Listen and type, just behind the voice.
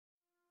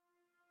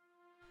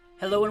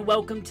Hello and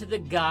welcome to the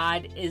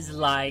God is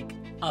Like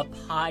a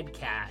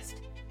podcast,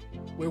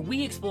 where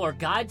we explore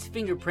God's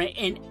fingerprint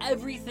in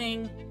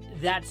everything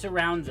that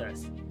surrounds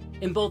us,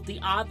 in both the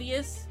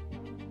obvious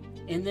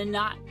and the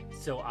not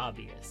so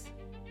obvious.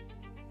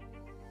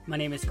 My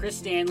name is Chris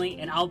Stanley,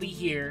 and I'll be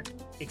here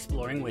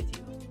exploring with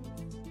you.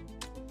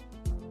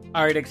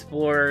 All right,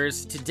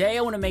 explorers, today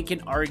I want to make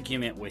an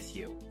argument with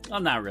you.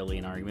 Well, not really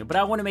an argument, but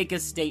I want to make a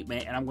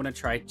statement, and I'm going to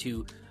try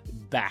to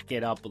back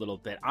it up a little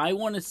bit. I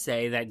want to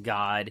say that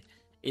God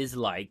is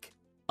like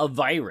a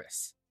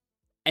virus.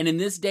 And in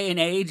this day and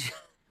age,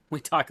 we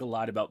talk a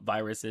lot about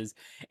viruses,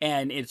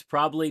 and it's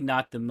probably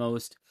not the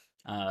most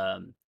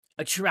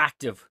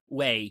attractive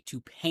way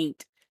to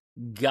paint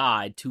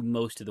God to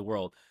most of the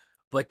world.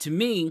 But to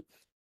me,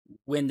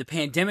 when the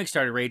pandemic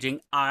started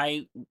raging,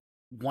 I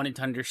wanted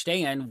to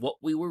understand what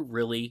we were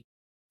really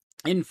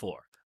in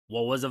for.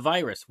 What was a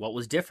virus? What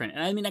was different?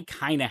 And I mean, I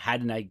kind of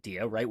had an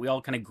idea, right? We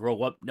all kind of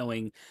grow up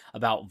knowing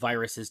about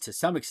viruses to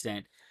some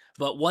extent.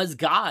 But was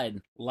God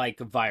like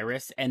a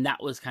virus? And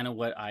that was kind of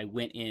what I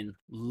went in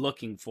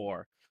looking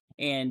for.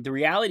 And the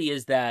reality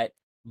is that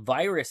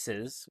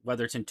viruses,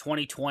 whether it's in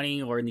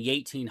 2020 or in the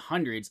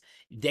 1800s,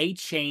 they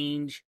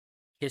change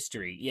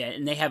history. Yeah,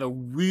 and they have a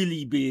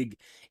really big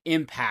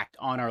impact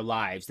on our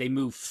lives. They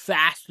move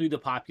fast through the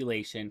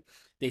population.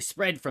 They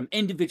spread from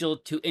individual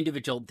to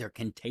individual. They're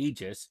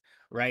contagious,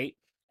 right?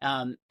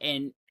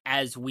 And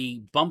as we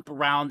bump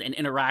around and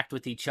interact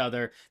with each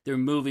other, they're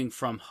moving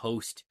from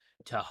host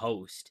to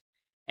host.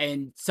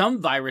 And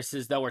some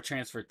viruses, though, are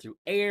transferred through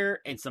air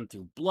and some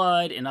through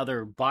blood and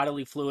other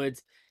bodily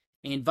fluids.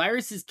 And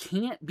viruses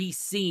can't be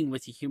seen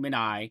with the human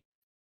eye,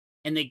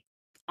 and they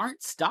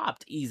aren't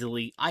stopped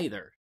easily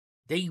either.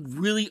 They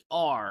really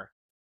are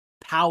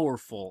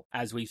powerful,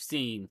 as we've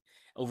seen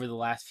over the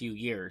last few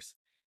years.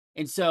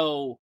 And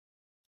so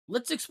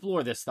let's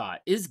explore this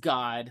thought. Is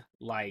God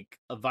like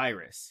a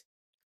virus?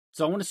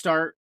 So I want to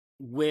start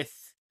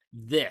with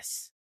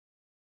this.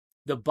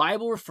 The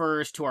Bible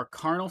refers to our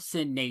carnal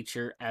sin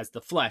nature as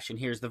the flesh, and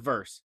here's the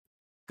verse.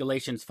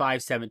 Galatians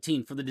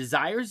 5:17. For the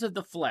desires of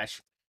the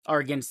flesh are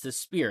against the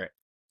spirit,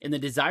 and the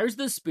desires of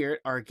the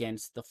spirit are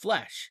against the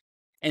flesh.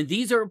 And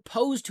these are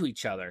opposed to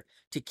each other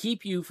to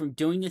keep you from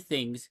doing the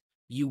things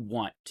you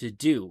want to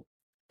do.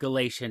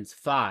 Galatians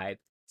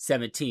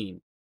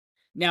 5:17.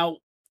 Now,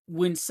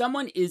 when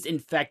someone is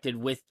infected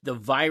with the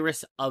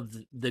virus of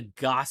the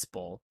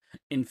gospel,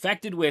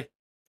 infected with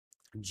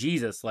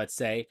Jesus, let's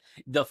say,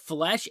 the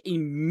flesh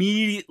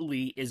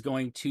immediately is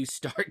going to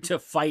start to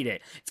fight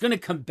it. It's going to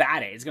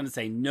combat it. It's going to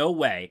say, no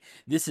way,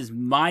 this is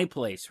my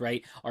place,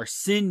 right? Our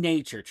sin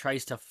nature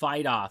tries to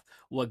fight off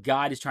what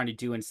God is trying to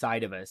do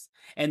inside of us.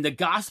 And the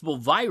gospel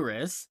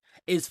virus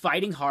is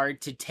fighting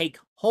hard to take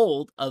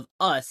hold of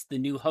us, the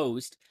new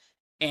host,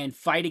 and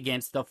fight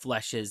against the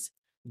flesh's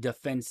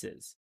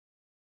defenses.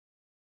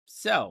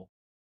 So,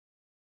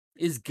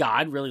 is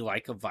God really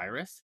like a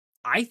virus?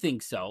 I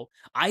think so.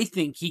 I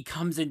think he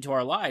comes into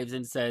our lives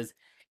and says,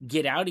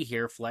 get out of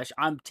here, flesh.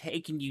 I'm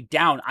taking you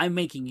down. I'm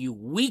making you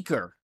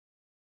weaker.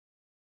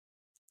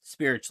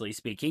 Spiritually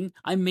speaking,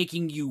 I'm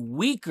making you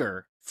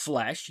weaker,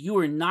 flesh. You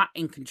are not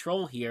in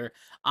control here.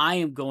 I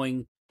am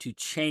going to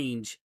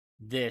change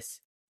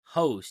this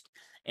host.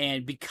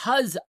 And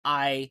because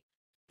I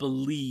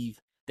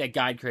believe that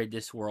God created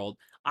this world,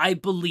 I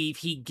believe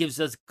he gives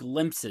us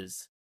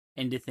glimpses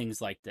into things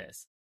like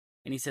this.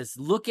 And he says,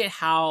 look at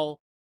how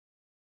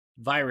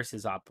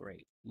viruses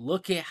operate.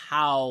 Look at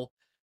how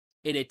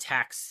it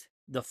attacks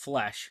the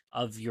flesh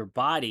of your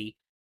body.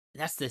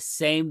 That's the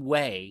same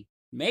way,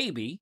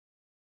 maybe,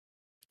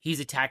 he's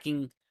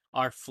attacking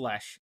our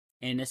flesh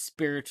in a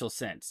spiritual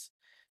sense.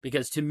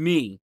 Because to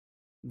me,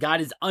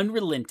 God is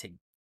unrelenting.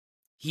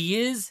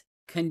 He is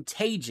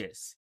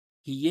contagious.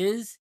 He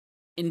is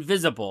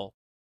invisible.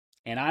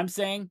 And I'm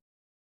saying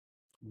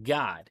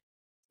God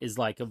is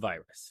like a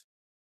virus.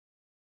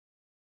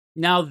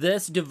 Now,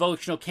 this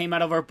devotional came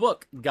out of our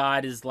book,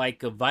 God is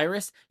Like a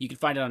Virus. You can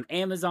find it on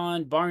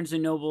Amazon, Barnes &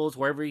 Nobles,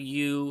 wherever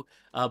you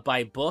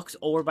buy books,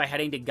 or by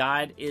heading to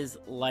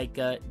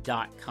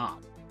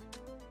godislikeA.com.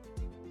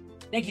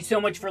 Thank you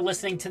so much for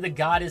listening to the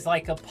God is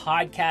Like a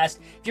podcast.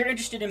 If you're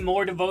interested in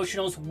more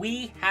devotionals,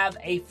 we have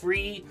a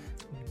free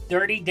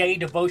 30-day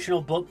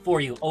devotional book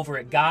for you over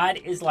at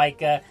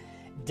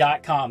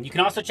godislikeA.com. You can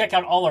also check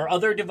out all our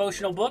other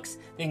devotional books,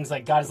 things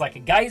like God is Like a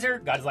Geyser,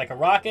 God is Like a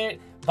Rocket,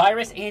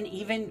 Virus, and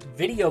even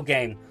video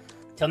game.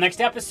 Till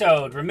next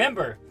episode,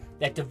 remember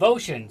that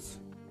devotions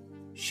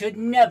should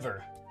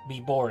never be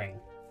boring.